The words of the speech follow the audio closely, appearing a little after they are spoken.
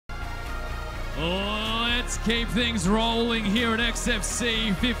Let's keep things rolling here at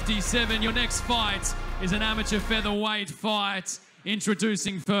XFC 57. Your next fight is an amateur featherweight fight.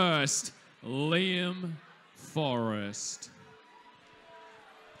 Introducing first, Liam Forrest.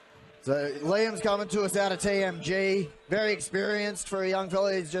 So Liam's coming to us out of TMG. Very experienced for a young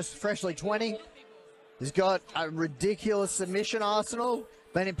fella. He's just freshly 20. He's got a ridiculous submission arsenal.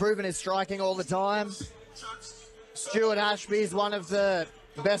 Been improving his striking all the time. Stuart Ashby's one of the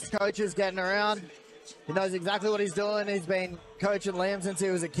best coaches getting around. He knows exactly what he's doing. He's been coaching Liam since he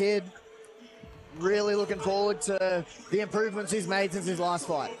was a kid. Really looking forward to the improvements he's made since his last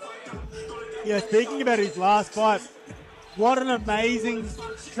fight. Yeah, speaking about his last fight, what an amazing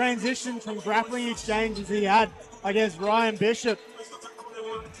transition from grappling exchanges he had against Ryan Bishop.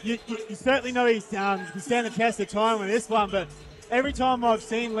 You certainly know he's can stand the test of time with this one, but every time I've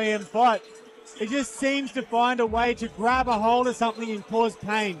seen Liam fight, he just seems to find a way to grab a hold of something and cause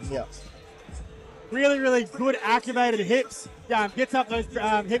pain. Yeah. Really, really good activated hips. Gets up those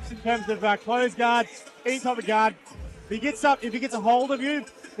hips in terms of closed guard, any type of guard. If he gets a hold of you,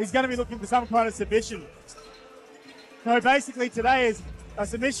 he's going to be looking for some kind of submission. So basically today is a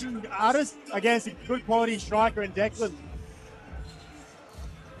submission artist against a good quality striker in Declan.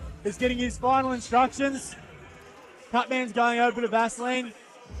 He's getting his final instructions. Cutman's going over to Vaseline.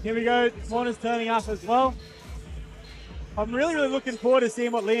 Here we go, the corner's turning up as well. I'm really, really looking forward to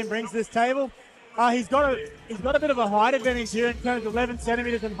seeing what Liam brings to this table. He's got a bit of a height advantage here in terms of 11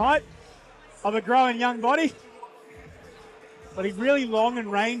 centimeters in height of a growing young body. But he's really long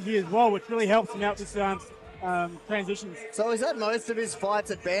and rangy as well, which really helps him out with transitions. So he's had most of his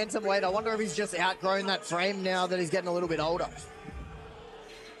fights at bantamweight. I wonder if he's just outgrown that frame now that he's getting a little bit older.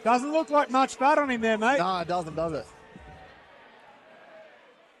 Doesn't look like much fat on him there, mate. No, it doesn't, does it?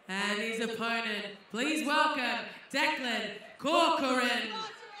 And his opponent, please welcome Declan Corcoran.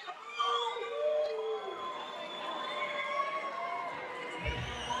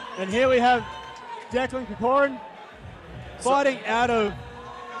 And here we have Declan Corcoran fighting out of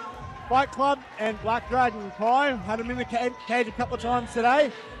Fight Club and Black Dragon Kai. Had him in the cage a couple of times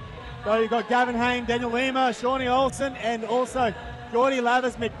today. So you've got Gavin Hayne, Daniel Lima, Shawnee Olsen, and also Geordie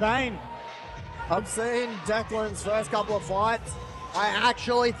Lavis McBain. I've seen Declan's first couple of fights. I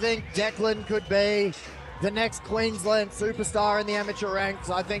actually think Declan could be the next Queensland superstar in the amateur ranks.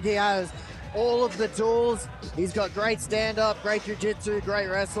 I think he has all of the tools. He's got great stand-up, great jiu-jitsu, great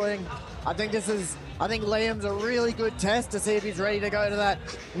wrestling. I think Liam's a really good test to see if he's ready to go to that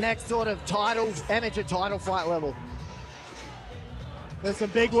next sort of amateur title fight level. There's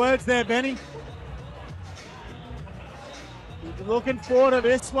some big words there, Benny. Looking forward to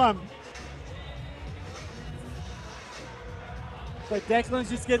this one. So Declan's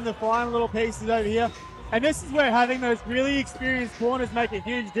just getting the final little pieces over here. And this is where having those really experienced corners make a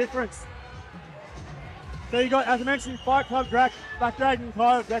huge difference. So you got, as I mentioned, Fight Club Black Dragon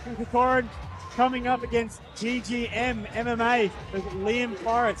Kai, Declan Corcoran, coming up against GGM MMA with Liam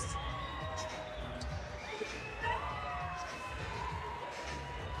Forrest.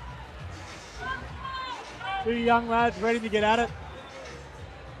 Two young lads ready to get at it.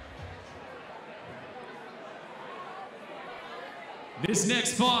 This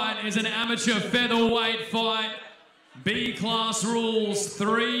next fight is an amateur featherweight fight. B-class rules,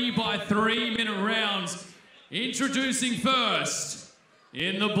 3 by 3 minute rounds. Introducing first,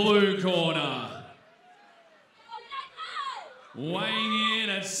 in the blue corner. Weighing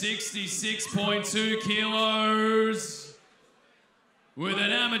in at 66.2 kilos. With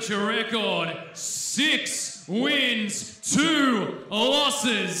an amateur record, 6 wins, 2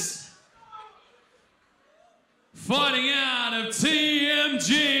 losses. Fighting out of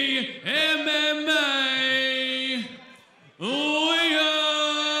TMG MMA, Liam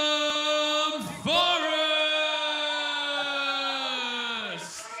Forrest.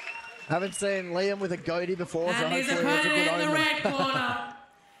 Haven't seen Liam with a goatee before, so and his hopefully it's a opponent good in the omen. red corner,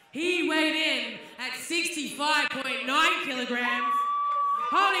 he weighed in at 65.9 kilograms,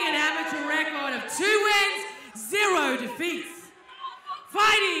 holding an amateur record of 2 wins, 0 defeats.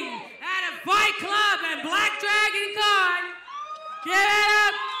 Fighting out of Fight Club and Black Dragon Kai, give it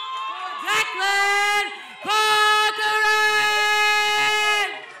up for Declan Corcoran!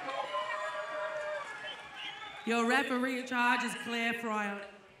 Your referee in charge is Claire Fryer.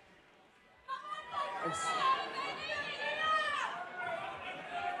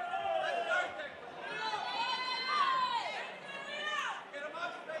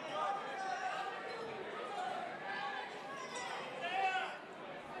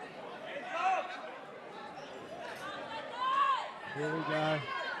 Here we go.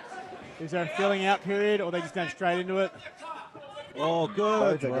 Is there a filling out period or are they just going straight into it? Oh, good.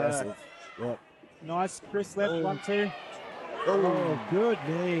 Both aggressive. Yep. Nice, Chris left, 1-2. Oh, good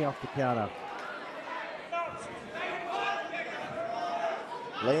knee off the counter.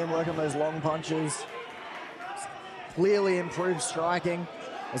 Liam working those long punches. Clearly improved striking.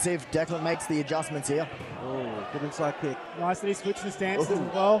 Let's see if Declan makes the adjustments here. Oh, good inside kick. Nice that he switched the stances as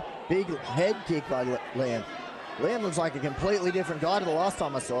well. Big head kick by Liam. Liam looks like a completely different guy to the last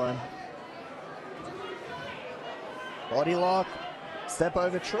time I saw him. Body lock, step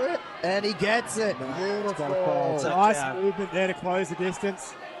over trip, and he gets it. Beautiful. Nice movement there to close the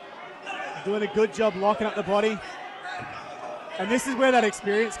distance. Doing a good job locking up the body. And this is where that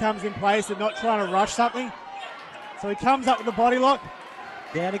experience comes in place and not trying to rush something. So he comes up with the body lock.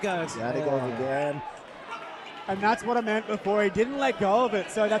 Down it goes. Down it goes again. And that's what I meant before. He didn't let go of it.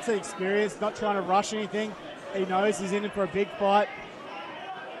 So that's an experience, not trying to rush anything. He knows he's in it for a big fight.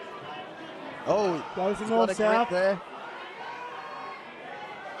 Oh, goes to he's north got a south grip there.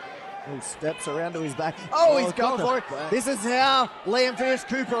 Oh, steps around to his back. Oh, he's gone for it. This is how Liam finished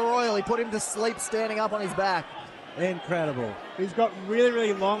Cooper Royal. He put him to sleep standing up on his back. Incredible. He's got really,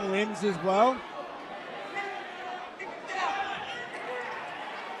 really long limbs as well.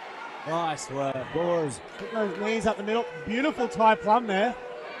 Nice work. Boys. Putting those knees up the middle. Beautiful Thai plum there.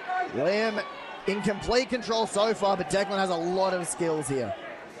 Liam in complete control so far, but Declan has a lot of skills here.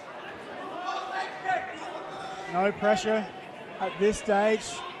 No pressure at this stage.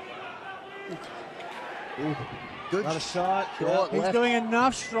 Ooh, good Another shot. He's doing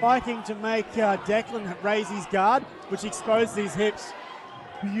enough striking to make Declan raise his guard, which exposes his hips.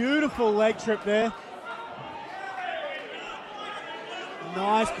 Beautiful leg trip there.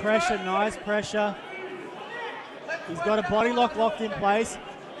 Nice pressure, nice pressure. He's got a body lock locked in place.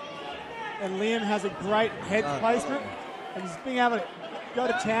 And Liam has a great head placement. And he's being able to go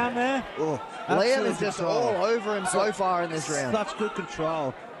to town there. Liam is just all over him so far in this round. Such good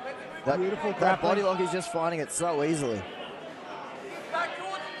control. Beautiful that body grappling. lock, he's just finding it so easily.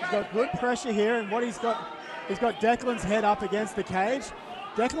 He's got good pressure here, and what he's got Declan's head up against the cage.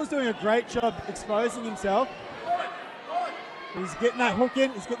 Declan's doing a great job exposing himself. He's getting that hook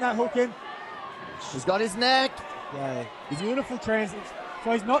in. He's getting that hook in. He's got his neck. Yeah. Beautiful transit.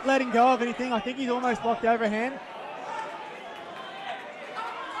 So he's not letting go of anything. I think he's almost locked overhand.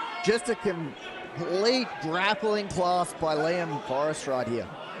 Just a complete grappling class by Liam Forrest right here.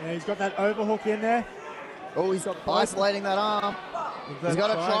 Yeah, he's got that overhook in there. Oh, he's isolating that arm. He's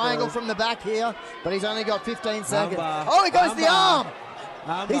got a triangle from the back here, but he's only got 15 seconds. Oh, he goes the arm.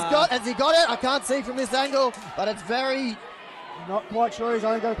 Has he got it? I can't see from this angle, but it's very... Not quite sure. He's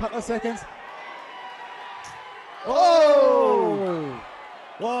only got a couple of seconds. Oh!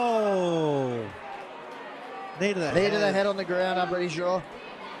 Whoa! Knee to the head on the ground, I'm pretty sure.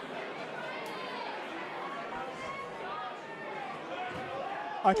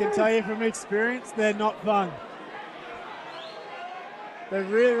 I can tell you from experience, they're not fun. They're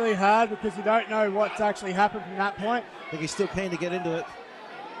really, really hard because you don't know what's actually happened from that point. I think he's still keen to get into it.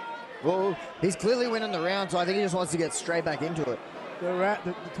 Well, he's clearly winning the round, so I think he just wants to get straight back into it.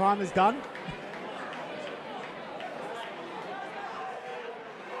 The time is done.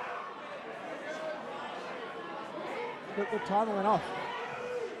 The timer went off.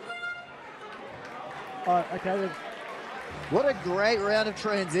 Oh, okay. What a great round of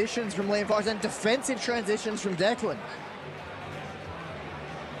transitions from Liam Forrest and defensive transitions from Declan.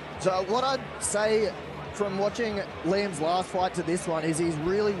 So what I'd say from watching Liam's last fight to this one is he's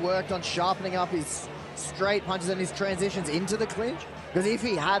really worked on sharpening up his straight punches and his transitions into the clinch. Because if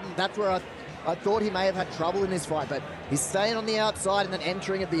he hadn't, that's where I thought he may have had trouble in this fight. But he's staying on the outside and then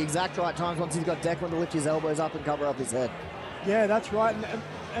entering at the exact right times once he's got Declan to lift his elbows up and cover up his head. Yeah, that's right.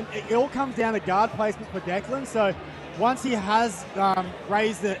 And it all comes down to guard placement for Declan. So once he has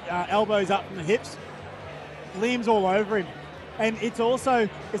raised the elbows up from the hips, Liam's all over him. And it's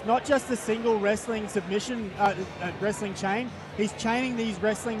not just a single wrestling submission, wrestling chain. He's chaining these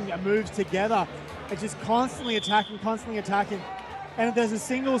wrestling moves together and just constantly attacking. And if there's a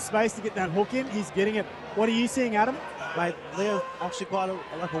single space to get that hook in, he's getting it. What are you seeing, Adam? Mate, Leo's actually quite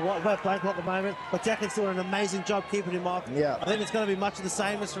like a wet blanket at the moment, but Declan's doing an amazing job keeping him off. Yeah. I think it's going to be much of the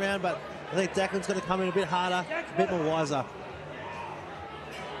same this round, but I think Declan's going to come in a bit harder, a bit more wiser.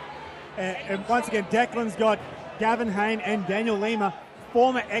 And once again, Declan's got Gavin Hayne and Daniel Lima,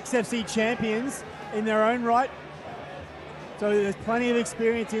 former XFC champions in their own right. So there's plenty of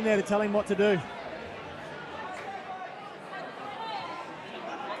experience in there to tell him what to do.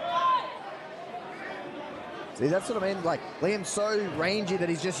 See, that's what I mean. Like, Liam's so rangy that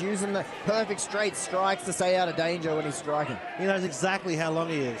he's just using the perfect straight strikes to stay out of danger when he's striking. He knows exactly how long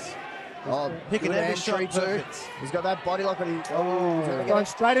he is. Oh, picking every entry shot too. perfect. He's got that body lock, but he's gonna Going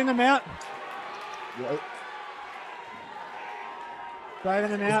straight in the mount. Yeah. Straight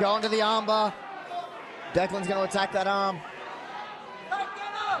in the He's mount. going to the armbar. Declan's going to attack that arm.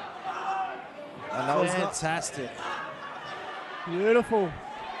 And that was Fantastic. Beautiful.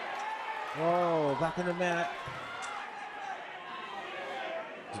 Oh, back in the mount.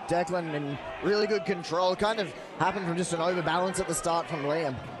 Declan in really good control. Kind of happened from just an overbalance at the start from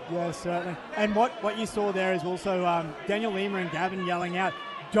Liam. Yeah, certainly. And what you saw there is also Daniel Lima and Gavin yelling out,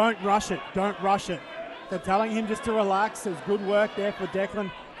 don't rush it, don't rush it. They're telling him just to relax. There's good work there for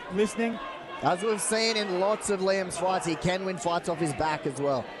Declan, listening. As we've seen in lots of Liam's fights, he can win fights off his back as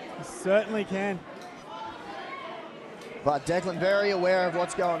well. He certainly can. But Declan very aware of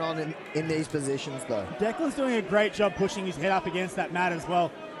what's going on in these positions, though. Declan's doing a great job pushing his head up against that mat as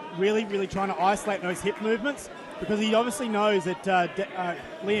well. Really, really trying to isolate those hip movements because he obviously knows that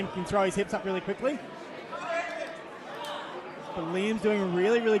Liam can throw his hips up really quickly. But Liam's doing a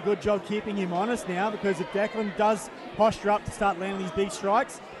really, really good job keeping him honest now because if Declan does posture up to start landing these big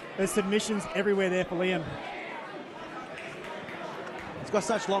strikes, there's submissions everywhere there for Liam. He's got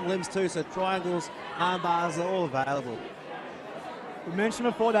such long limbs too, so triangles, arm bars are all available. We mentioned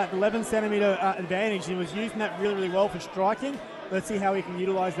before that 11 centimeter advantage. He was using that really, really well for striking. Let's see how he can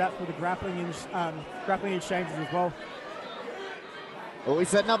utilize that for the grappling exchanges as well. Oh, he's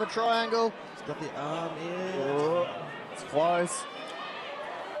setting up a triangle. He's got the arm in. Oh, it's close.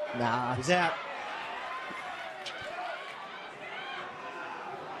 Nah. He's out.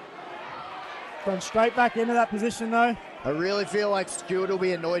 Going straight back into that position though. I really feel like Stewart will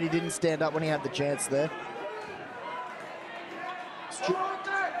be annoyed he didn't stand up when he had the chance there.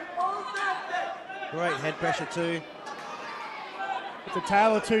 Great head pressure too. It's a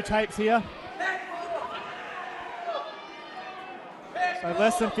tale of two tapes here. So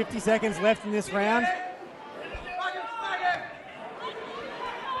less than 50 seconds left in this round.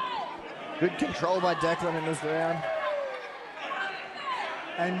 Good control by Declan in this round.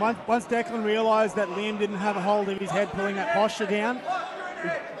 And once Declan realised that Liam didn't have a hold of his head, pulling that posture down,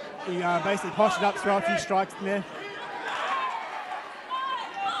 he basically postured up, throw a few strikes in there.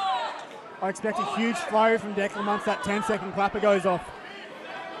 I expect a huge flurry from Declan once that 10-second clapper goes off.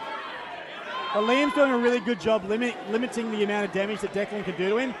 But Liam's doing a really good job limiting the amount of damage that Declan can do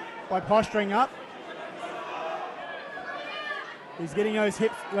to him by posturing up. He's getting those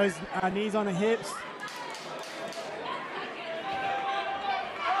hips, those knees on the hips.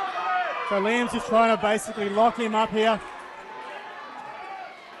 So Liam's just trying to basically lock him up here.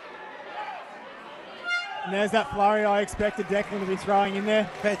 And there's that flurry I expected Declan to be throwing in there.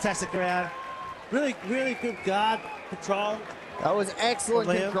 Fantastic round. Really, really good guard control. That was excellent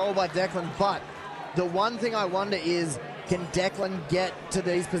control by Declan, but the one thing I wonder is, can Declan get to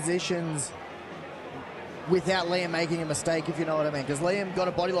these positions without Liam making a mistake, if you know what I mean? Because Liam got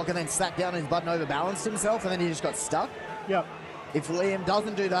a body lock and then sat down and his button overbalanced himself and then he just got stuck. Yep. If Liam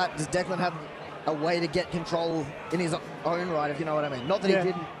doesn't do that, does Declan have a way to get control in his own right, if you know what I mean? Not that he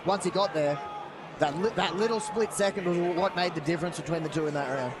didn't once he got there. That little split second was what made the difference between the two in that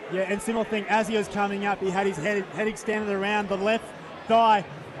round. Yeah, and similar thing, as he was coming up, he had his head extended around the left thigh,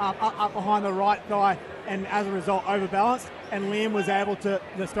 up behind the right thigh, and as a result, overbalanced. And Liam was able to,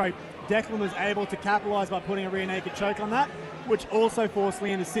 Declan was able to capitalise by putting a rear naked choke on that, which also forced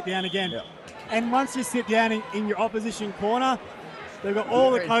Liam to sit down again. Yep. And once you sit down in your opposition corner, they've got all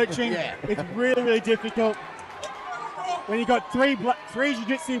the coaching. It's really, really difficult. When you've got three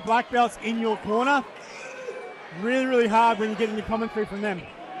jiu-jitsu black belts in your corner, really, really hard when you're getting the commentary from them.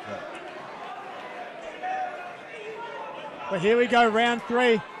 But here we go, round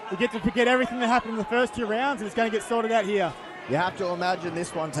three. We get to forget everything that happened in the first two rounds, and it's going to get sorted out here. You have to imagine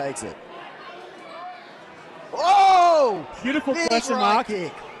this one takes it. Oh! Beautiful question mark.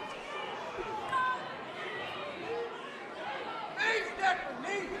 Kick.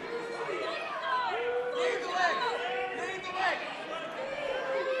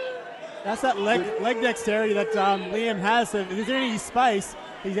 That's that leg dexterity that Liam has. So if there's any space,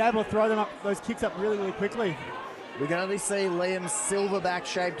 he's able to throw them up, those kicks up really, really quickly. We can only see Liam's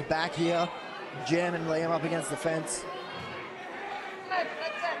silverback-shaped back here, jamming Liam up against the fence.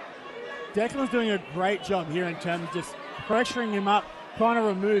 Declan's doing a great job here in terms of just pressuring him up, trying to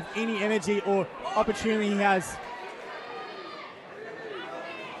remove any energy or opportunity he has.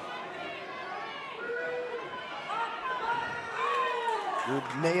 Good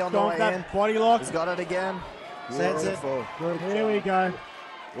knee on the way in. Body lock. He's got it again. That's it. Here we go.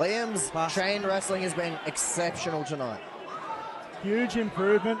 Liam's chain wrestling has been exceptional tonight. Huge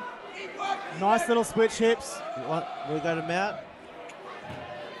improvement. Nice little switch hips. We go to mount.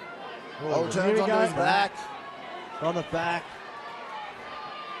 Oh, turns onto his back. On the back.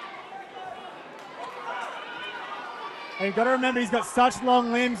 And you've got to remember he's got such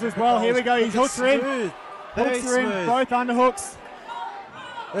long limbs as well. Here we go. He's hooks her in. Hooks her in. Both underhooks.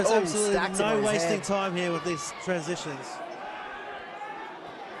 There's absolutely no wasting head. time here with these transitions.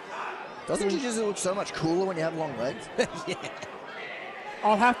 Doesn't it just look so much cooler when you have long legs? Yeah.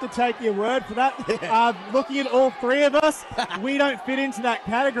 I'll have to take your word for that. Looking at all three of us, we don't fit into that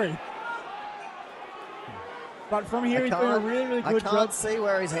category. But from here, he's doing a really, really good job. I can't see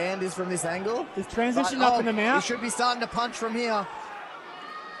where his hand is from this angle. He's transitioned up in the mouth. He should be starting to punch from here.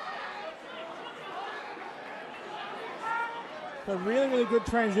 So really, really good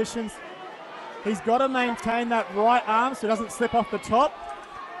transitions. He's got to maintain that right arm so it doesn't slip off the top.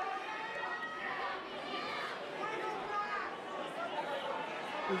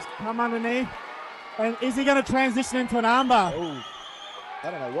 He's come underneath. And is he going to transition into an armbar? Oh,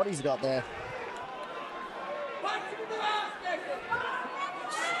 I don't know what he's got there.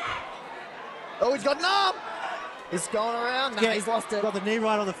 Oh, he's got an arm! He's going around. Nah, he's lost it. Got the knee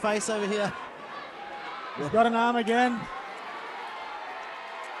right on the face over here. He's got an arm again.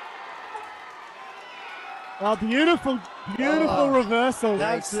 Oh, beautiful, beautiful reversal.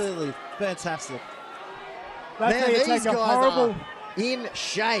 Absolutely fantastic. That's how you these take a guys horrible... are in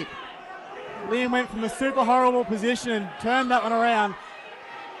shape. Liam went from a super horrible position and turned that one around.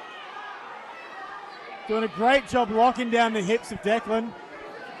 Doing a great job locking down the hips of Declan.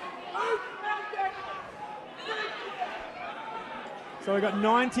 So we've got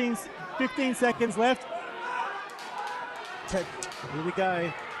 15 seconds left. Here we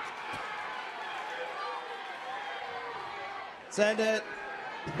go. Send it.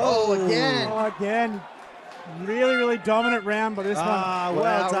 Oh, again. Oh, again. Really, really dominant round by this one.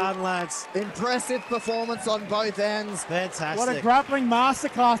 Well done, lads. Impressive performance on both ends. Fantastic. What a grappling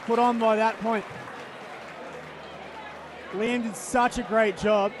masterclass put on by that point. Liam did such a great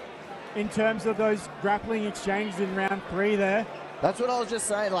job in terms of those grappling exchanges in round 3 there. That's what I was just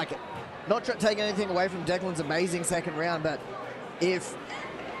saying, like, not taking anything away from Declan's amazing second round, but if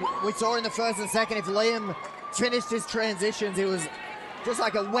we saw in the first and second, if Liam finished his transitions, it was just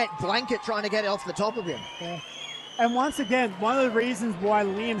like a wet blanket trying to get it off the top of him. Yeah. And once again, one of the reasons why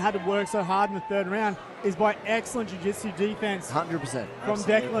Liam had to work so hard in the third round is by excellent jiu-jitsu defense 100%. from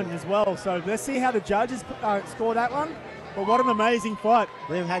Declan as well. So let's see how the judges score that one. But what an amazing fight.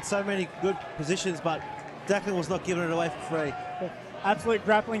 Liam had so many good positions, but Declan was not giving it away for free. Absolute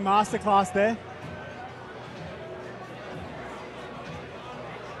grappling masterclass there.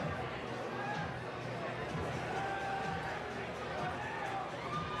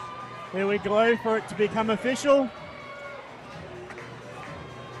 Here we go for it to become official.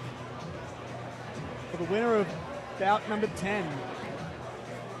 For the winner of bout number 10,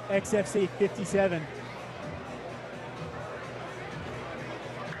 XFC 57.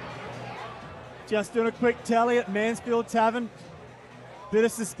 Just doing a quick tally at Mansfield Tavern. Bit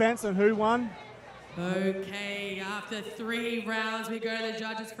of suspense on who won. Okay, after 3 rounds, we go to the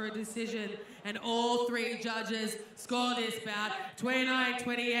judges for a decision. And all 3 judges score this bout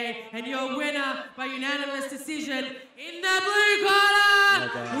 29-28. And your winner by unanimous decision in the blue corner,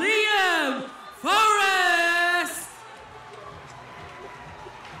 Liam Forrest.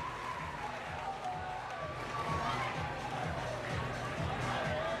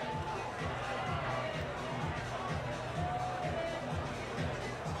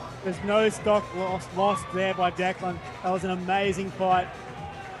 There's no stock lost there by Declan. That was an amazing fight.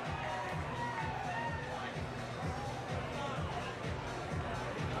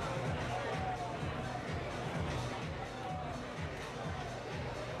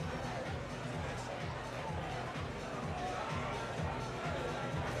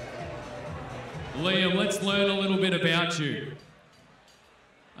 Liam, let's learn a little bit about you.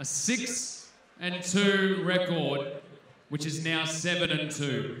 A 6-2 record, which is now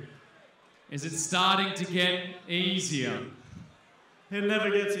 7-2. Is it starting to get easier? It never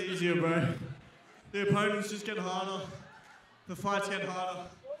gets easier, bro. The opponents just get harder. The fights get harder.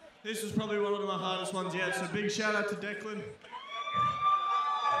 This was probably one of my hardest ones yet, so big shout out to Declan.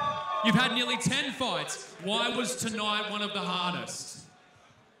 You've had nearly 10 fights. Why was tonight one of the hardest?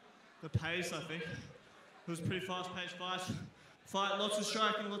 The pace, I think. It was a pretty fast-paced fight. Lots of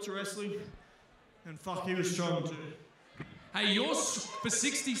striking, lots of wrestling. And fuck, he was strong too. Hey, for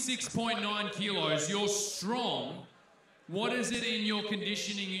 66.9 kilos, you're strong. What is it in your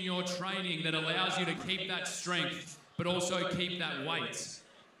conditioning, in your training, that allows you to keep that strength, but also keep that weight?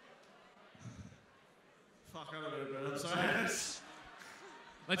 Fuck, I don't know, bro. I'm sorry.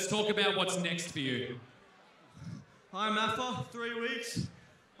 Let's talk about what's next for you. I'm AFA, 3 weeks.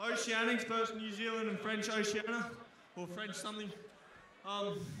 Oceanics versus New Zealand and French Oceania, or French something.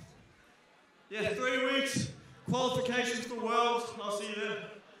 Yeah, 3 weeks, qualifications for Worlds. I'll see you there.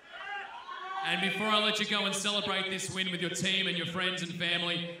 And before I let you go and celebrate this win with your team and your friends and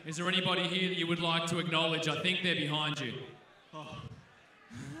family, is there anybody here that you would like to acknowledge? I think they're behind you. Oh.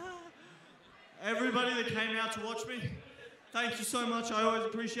 Everybody that came out to watch me, thank you so much. I always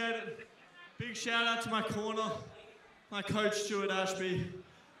appreciate it. Big shout out to my corner, my coach Stuart Ashby,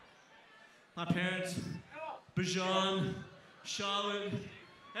 my parents, Bajan, Charlotte,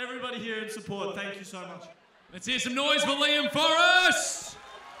 everybody here in support. Thank you so much. Let's hear some noise for Liam Forrest.